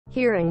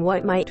Hearing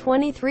what my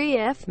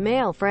 23F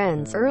male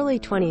friends early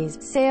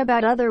 20s say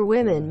about other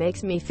women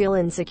makes me feel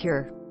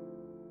insecure.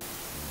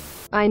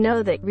 I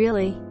know that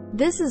really,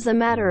 this is a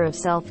matter of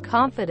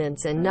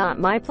self-confidence and not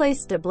my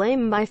place to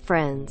blame my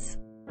friends.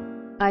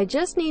 I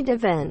just need to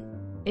vent.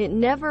 It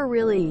never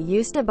really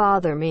used to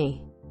bother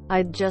me.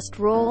 I'd just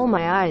roll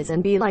my eyes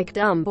and be like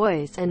dumb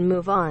boys and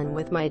move on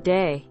with my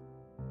day.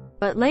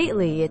 But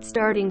lately it's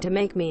starting to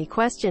make me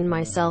question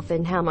myself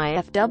and how my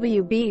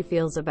FWB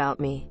feels about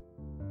me.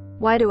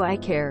 Why do I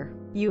care,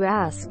 you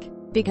ask?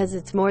 Because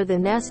it's more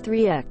than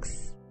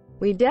S3X.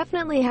 We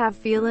definitely have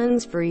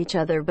feelings for each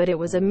other, but it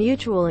was a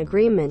mutual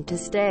agreement to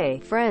stay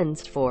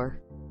friends for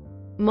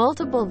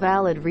multiple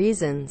valid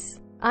reasons.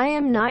 I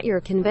am not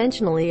your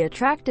conventionally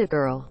attractive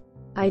girl.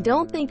 I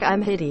don't think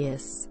I'm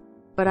hideous.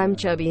 But I'm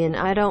chubby and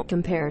I don't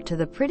compare to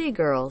the pretty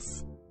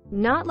girls.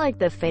 Not like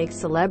the fake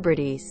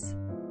celebrities.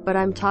 But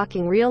I'm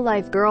talking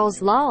real-life girls,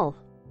 lol.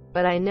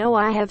 But I know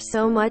I have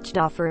so much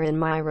to offer in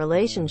my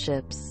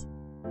relationships.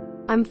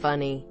 I'm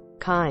funny,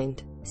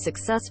 kind,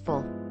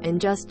 successful, and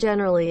just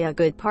generally a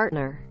good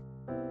partner.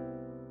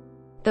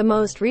 The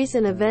most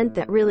recent event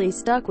that really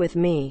stuck with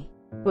me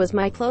was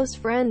my close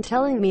friend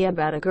telling me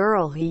about a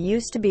girl he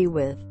used to be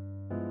with.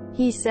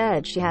 He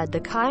said she had the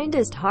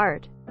kindest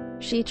heart.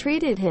 She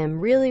treated him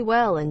really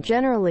well and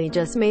generally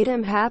just made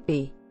him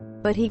happy.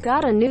 But he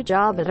got a new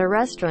job at a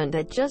restaurant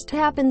that just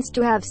happens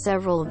to have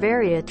several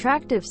very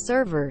attractive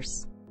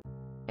servers.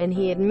 And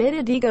he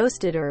admitted he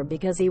ghosted her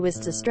because he was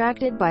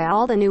distracted by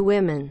all the new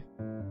women.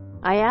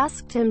 I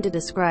asked him to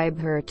describe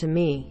her to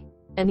me.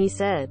 And he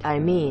said,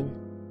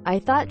 I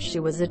thought she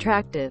was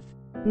attractive.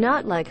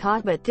 Not like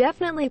hot, but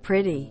definitely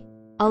pretty.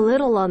 A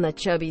little on the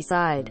chubby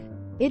side.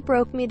 It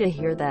broke me to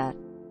hear that.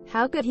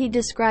 How could he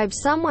describe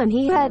someone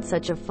he had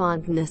such a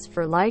fondness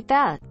for like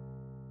that?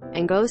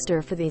 And ghost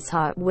her for these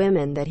hot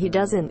women that he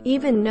doesn't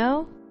even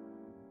know?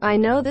 I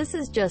know this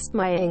is just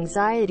my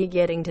anxiety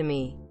getting to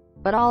me.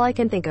 But all I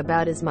can think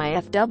about is my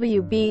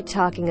FWB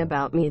talking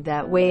about me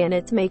that way, and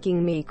it's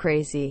making me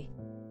crazy.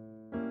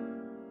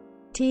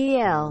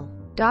 TL.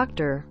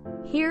 Doctor.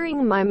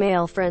 Hearing my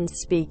male friends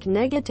speak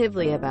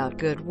negatively about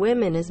good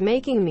women is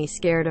making me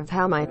scared of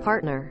how my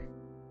partner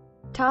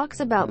talks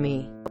about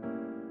me.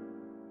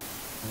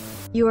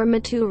 You are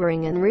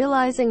maturing and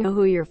realizing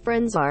who your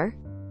friends are.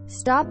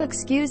 Stop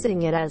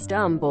excusing it as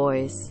dumb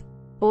boys.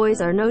 Boys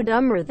are no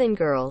dumber than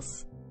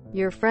girls.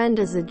 Your friend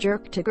is a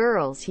jerk to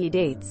girls he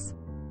dates.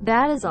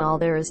 That is all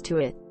there is to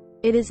it.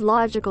 It is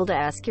logical to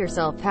ask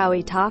yourself how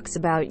he talks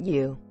about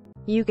you.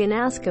 You can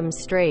ask him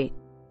straight.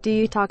 Do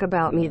you talk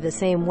about me the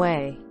same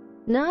way?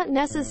 Not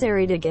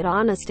necessary to get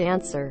honest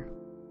answer,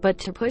 but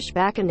to push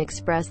back and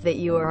express that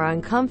you are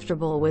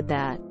uncomfortable with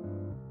that.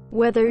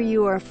 Whether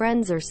you are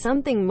friends or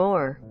something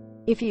more.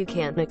 If you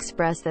can't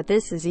express that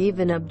this is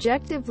even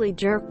objectively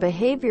jerk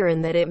behavior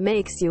and that it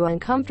makes you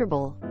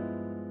uncomfortable,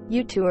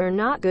 you two are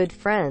not good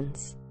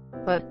friends.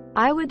 But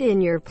I would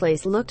in your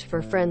place looked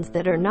for friends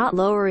that are not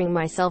lowering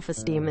my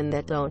self-esteem and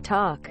that don't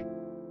talk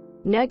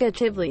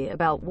negatively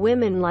about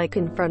women like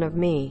in front of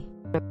me.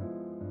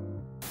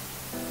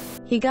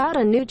 He got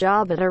a new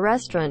job at a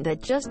restaurant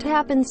that just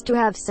happens to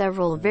have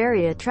several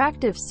very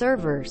attractive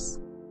servers.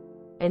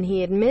 And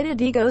he admitted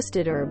he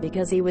ghosted her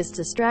because he was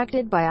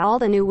distracted by all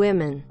the new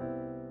women.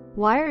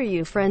 Why are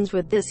you friends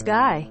with this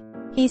guy?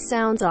 He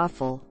sounds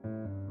awful.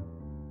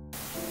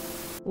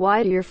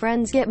 Why do your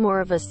friends get more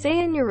of a say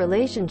in your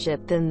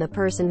relationship than the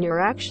person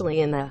you're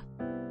actually in a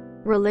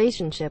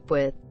relationship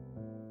with?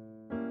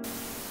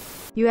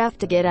 You have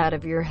to get out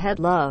of your head,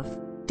 love.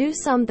 Do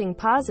something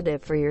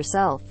positive for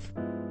yourself.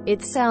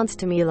 It sounds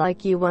to me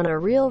like you want a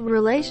real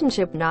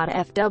relationship, not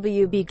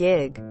FWB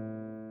gig.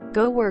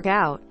 Go work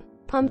out.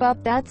 Pump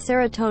up that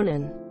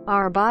serotonin,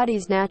 our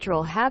body's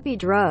natural happy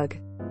drug.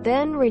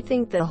 Then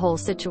rethink the whole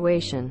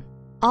situation.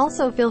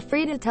 Also feel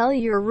free to tell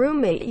your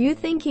roommate you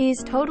think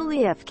he's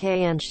totally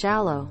FK and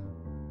shallow.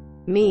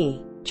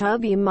 Me,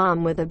 chubby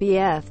mom with a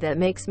BF that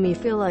makes me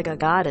feel like a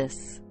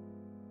goddess.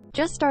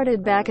 Just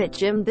started back at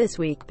gym this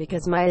week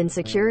because my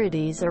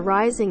insecurities are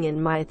rising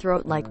in my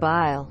throat like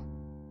bile.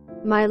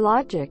 My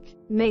logic,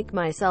 make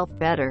myself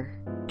better.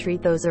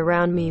 Treat those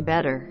around me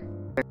better.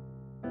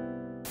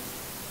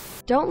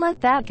 Don't let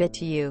that get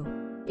to you.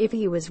 If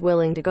he was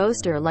willing to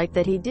ghost her like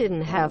that, he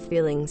didn't have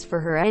feelings for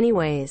her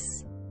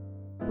anyways.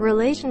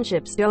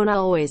 Relationships don't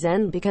always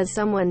end because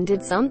someone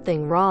did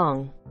something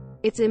wrong.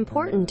 It's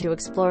important to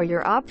explore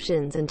your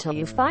options until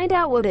you find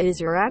out what it is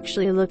you're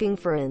actually looking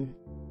for in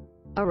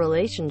a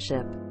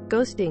relationship.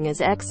 Ghosting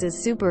his ex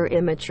is super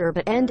immature,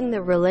 but ending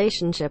the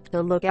relationship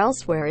to look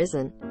elsewhere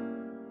isn't.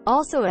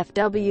 Also,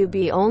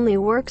 FWB only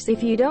works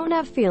if you don't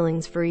have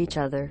feelings for each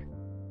other.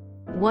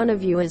 One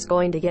of you is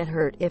going to get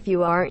hurt if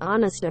you aren't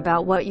honest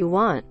about what you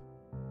want.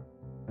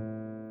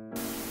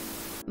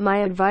 My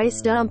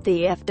advice: dump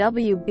the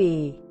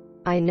FWB.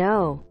 I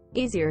know,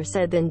 easier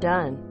said than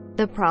done.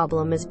 The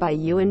problem is by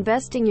you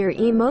investing your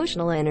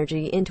emotional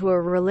energy into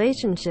a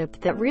relationship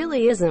that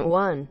really isn't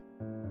one.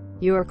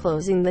 You're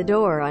closing the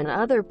door on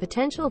other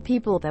potential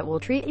people that will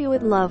treat you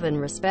with love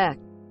and respect.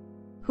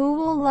 who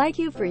will like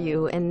you for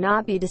you and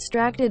not be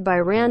distracted by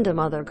random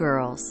other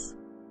girls.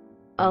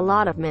 A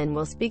lot of men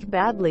will speak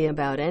badly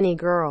about any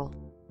girl.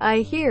 I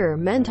hear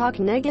men talk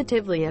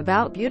negatively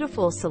about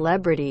beautiful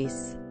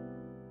celebrities.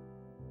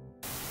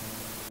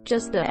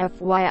 Just a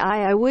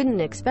FYI, I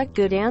wouldn't expect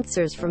good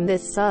answers from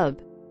this sub,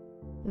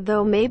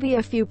 though maybe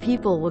a few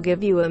people will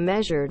give you a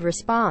measured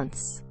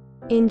response.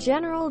 In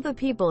general, the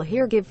people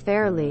here give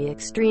fairly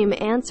extreme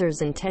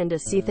answers and tend to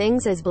see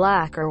things as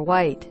black or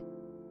white.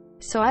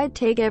 So I'd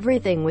take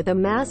everything with a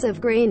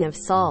massive grain of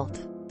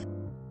salt.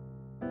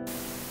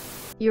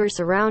 You're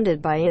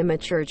surrounded by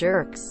immature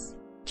jerks.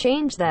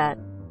 Change that.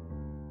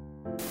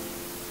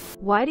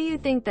 Why do you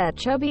think that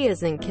chubby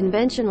isn't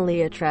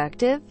conventionally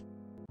attractive?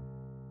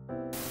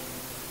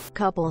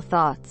 Couple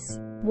thoughts.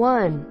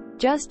 1.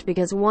 Just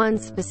because one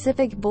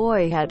specific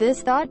boy had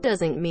this thought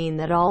doesn't mean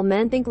that all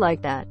men think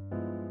like that.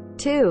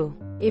 2.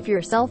 If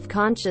you're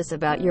self-conscious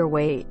about your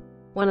weight,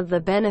 one of the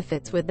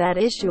benefits with that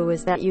issue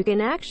is that you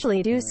can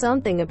actually do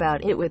something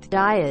about it with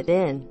diet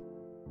and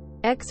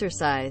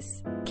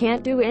exercise.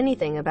 Can't do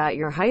anything about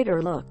your height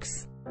or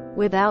looks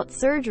without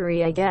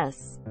surgery, I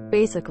guess.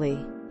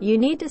 Basically, you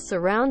need to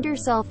surround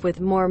yourself with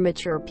more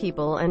mature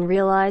people and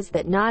realize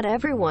that not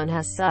everyone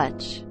has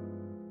such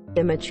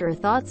immature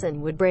thoughts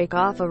and would break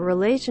off a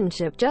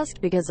relationship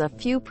just because a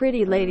few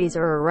pretty ladies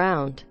are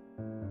around.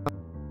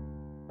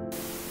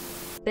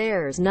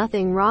 There's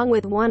nothing wrong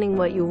with wanting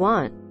what you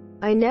want.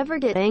 I never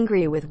get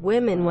angry with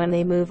women when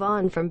they move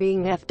on from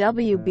being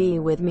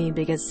FWB with me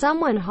because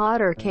someone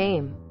hotter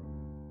came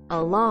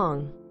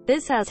along.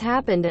 This has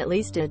happened at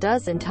least a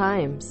dozen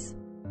times.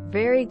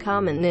 Very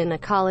common in a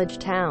college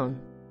town.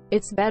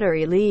 It's better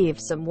you leave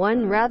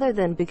someone rather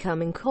than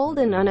becoming cold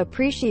and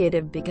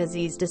unappreciative because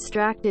he's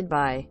distracted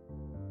by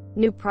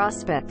new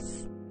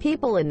prospects.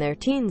 People in their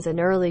teens and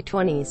early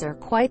 20s are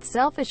quite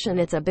selfish, and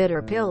it's a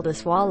bitter pill to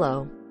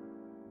swallow.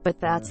 But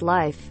that's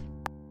life.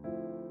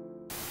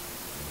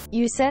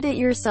 You said it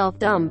yourself,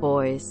 dumb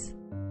boys.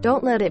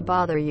 Don't let it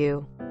bother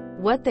you.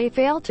 What they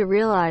fail to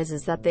realize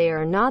is that they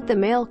are not the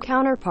male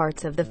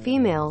counterparts of the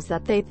females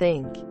that they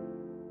think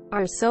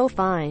are so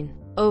fine.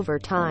 Over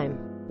time,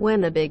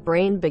 when the big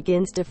brain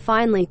begins to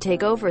finally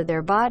take over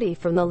their body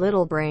from the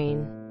little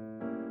brain,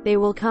 they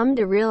will come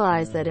to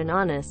realize that an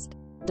honest,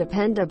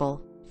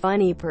 dependable,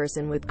 funny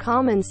person with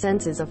common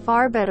sense is a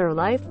far better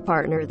life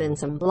partner than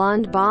some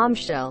blonde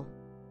bombshell.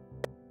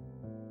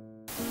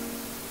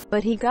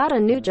 But he got a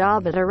new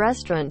job at a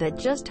restaurant that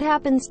just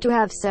happens to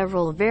have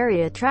several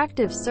very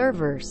attractive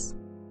servers.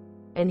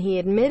 And he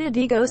admitted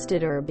he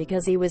ghosted her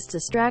because he was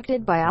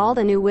distracted by all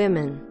the new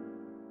women.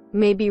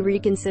 Maybe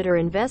reconsider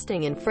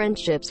investing in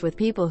friendships with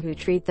people who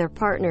treat their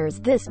partners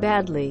this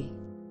badly.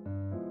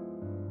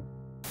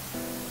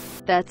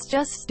 That's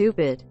just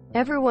stupid.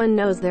 Everyone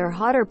knows there are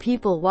hotter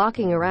people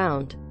walking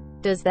around.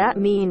 Does that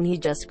mean he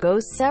just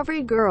ghosts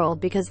every girl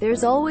because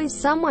there's always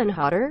someone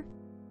hotter?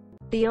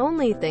 The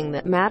only thing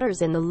that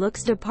matters in the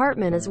looks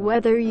department is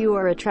whether you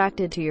are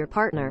attracted to your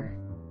partner.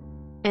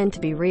 And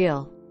to be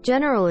real,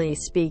 generally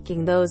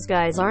speaking, those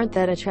guys aren't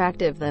that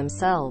attractive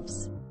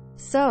themselves.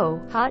 So,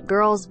 hot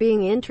girls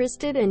being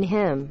interested in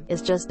him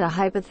is just a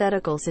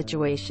hypothetical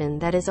situation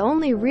that is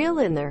only real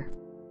in their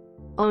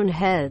own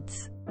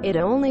heads. It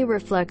only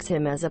reflects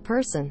him as a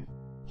person.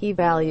 He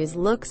values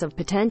looks of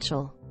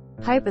potential,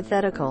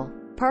 hypothetical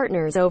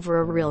partners over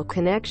a real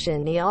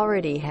connection he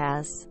already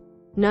has.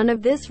 None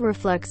of this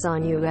reflects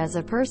on you as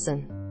a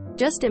person,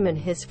 just him and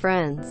his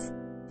friends.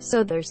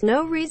 So there's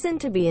no reason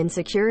to be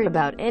insecure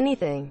about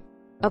anything,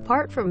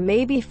 apart from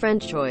maybe friend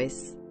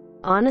choice.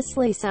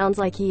 Honestly, sounds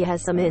like he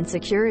has some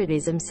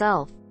insecurities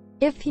himself.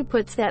 If he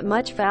puts that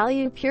much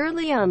value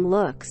purely on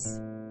looks,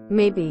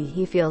 maybe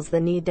he feels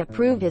the need to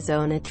prove his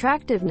own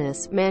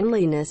attractiveness,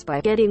 manliness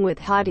by getting with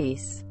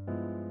hotties.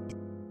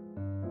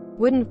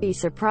 Wouldn't be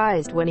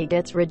surprised when he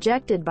gets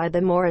rejected by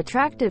the more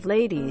attractive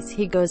ladies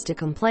he goes to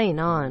complain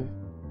on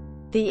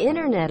the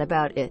internet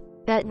about it.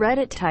 That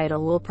Reddit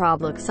title will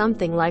probably look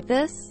something like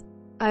this: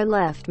 I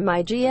left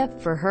my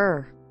GF for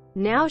her.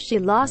 Now she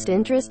lost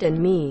interest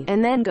in me,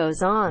 and then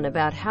goes on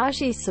about how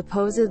she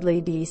supposedly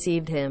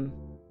deceived him.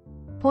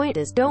 Point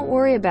is, don't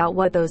worry about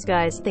what those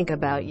guys think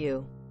about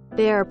you.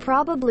 They are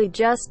probably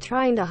just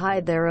trying to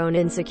hide their own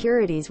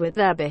insecurities with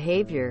that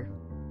behavior.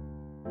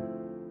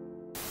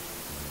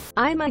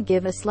 I might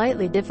give a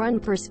slightly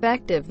different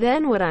perspective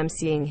than what I'm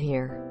seeing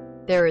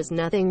here. There is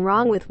nothing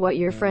wrong with what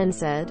your friend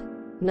said.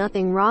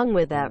 Nothing wrong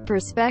with that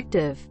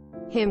perspective.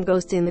 Him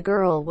ghosting the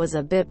girl was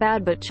a bit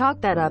bad, but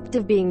chalk that up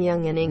to being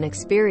young and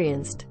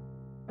inexperienced.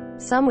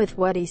 Some with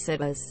what he said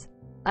was,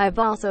 I've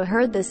also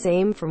heard the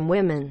same from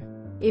women.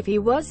 If he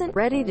wasn't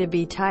ready to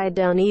be tied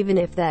down, even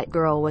if that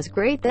girl was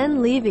great,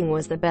 then leaving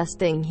was the best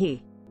thing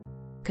he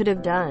could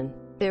have done.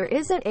 There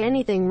isn't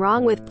anything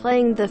wrong with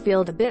playing the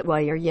field a bit while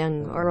you're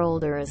young or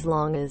older, as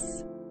long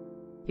as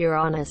you're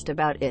honest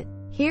about it.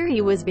 Here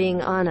he was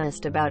being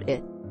honest about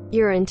it.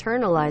 You're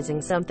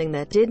internalizing something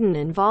that didn't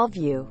involve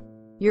you.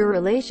 Your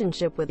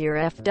relationship with your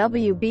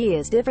FWB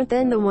is different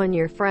than the one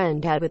your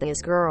friend had with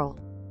his girl.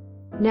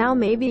 Now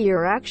maybe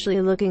you're actually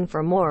looking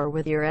for more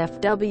with your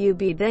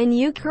FWB than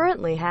you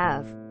currently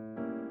have.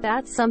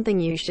 That's something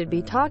you should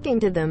be talking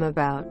to them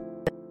about.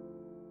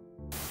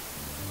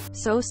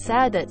 So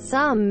sad that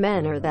some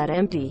men are that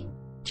empty,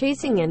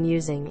 chasing and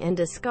using and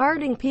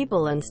discarding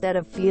people instead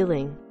of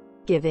feeling,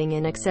 giving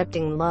and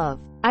accepting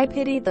love. I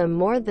pity them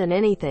more than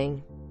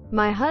anything.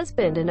 My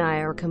husband and I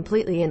are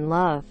completely in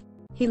love.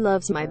 He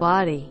loves my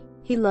body.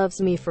 He loves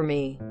me for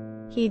me.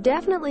 He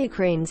definitely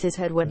cranes his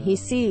head when he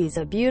sees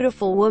a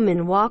beautiful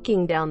woman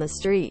walking down the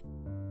street.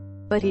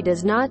 But he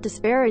does not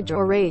disparage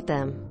or rate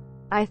them.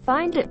 I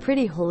find it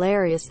pretty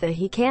hilarious that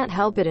he can't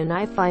help it, and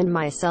I find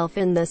myself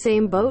in the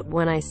same boat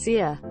when I see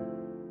a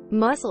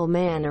muscle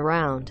man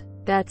around.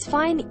 That's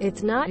fine,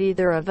 it's not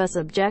either of us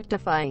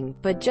objectifying,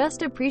 but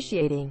just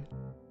appreciating.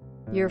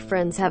 Your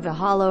friends have a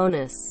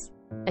hollowness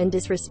and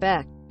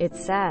disrespect.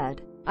 It's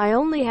sad. I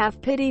only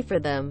have pity for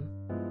them.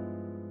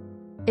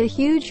 A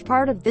huge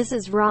part of this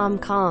is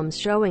rom-coms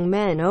showing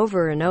men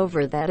over and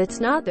over that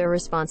it's not their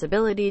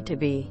responsibility to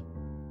be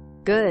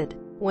good.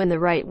 When the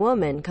right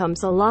woman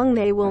comes along,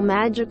 they will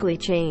magically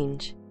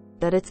change.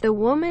 That it's the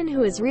woman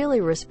who is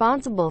really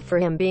responsible for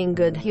him being a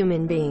good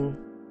human being.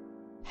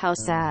 How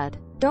sad.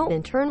 Don't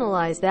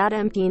internalize that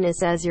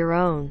emptiness as your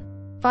own.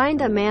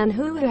 Find a man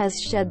who has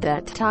shed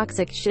that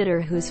toxic shit,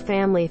 or whose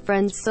family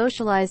friends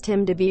socialized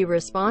him to be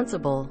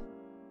responsible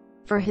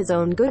for his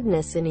own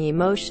goodness and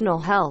emotional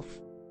health.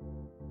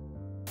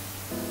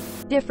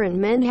 Different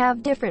men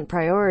have different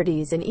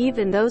priorities, and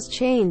even those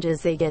change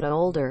as they get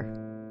older.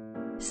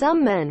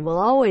 Some men will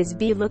always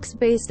be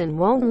looks-based and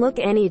won't look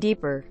any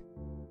deeper.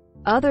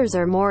 Others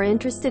are more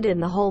interested in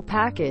the whole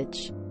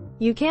package.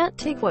 You can't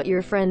take what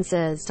your friend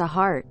says to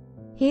heart.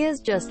 He is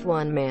just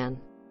one man.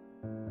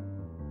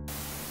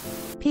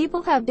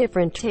 People have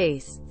different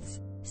tastes.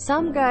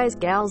 Some guys,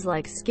 gals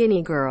like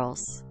skinny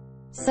girls.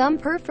 Some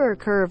prefer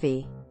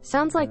curvy.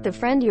 Sounds like the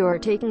friend you're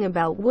taking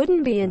about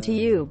wouldn't be into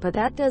you, but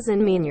that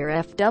doesn't mean your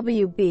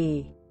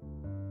FWB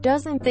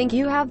doesn't think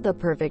you have the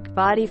perfect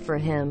body for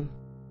him.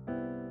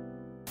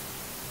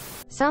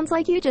 Sounds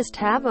like you just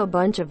have a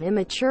bunch of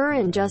immature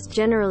and just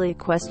generally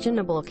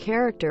questionable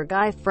character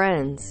guy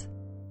friends.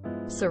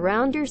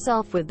 Surround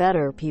yourself with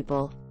better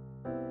people.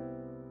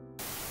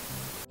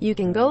 You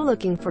can go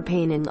looking for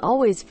pain and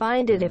always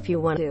find it if you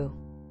want to.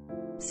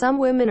 Some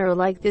women are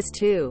like this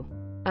too.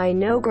 I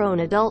know grown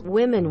adult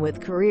women with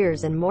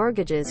careers and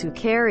mortgages who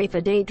care if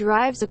a date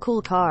drives a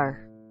cool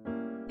car.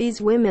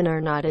 These women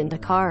are not into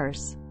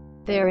cars.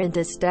 They're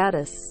into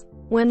status.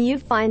 When you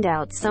find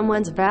out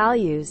someone's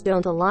values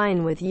don't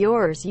align with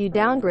yours, you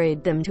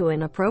downgrade them to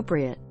an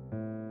appropriate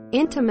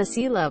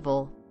intimacy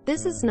level.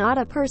 This is not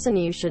a person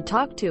you should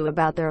talk to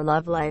about their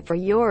love life or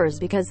yours,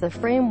 because the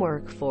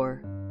framework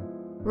for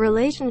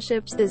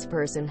relationships this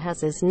person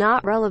has is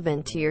not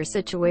relevant to your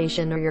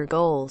situation or your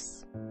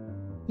goals.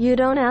 You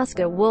don't ask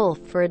a wolf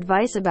for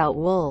advice about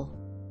wool.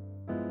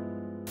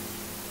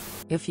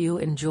 If you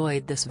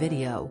enjoyed this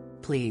video,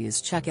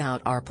 please check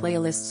out our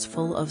playlists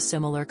full of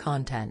similar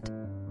content.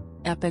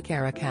 Epic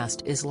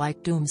Ericast is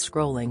like doom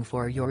scrolling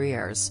for your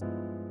ears.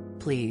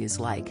 Please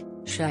like,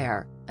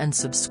 share, and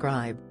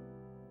subscribe.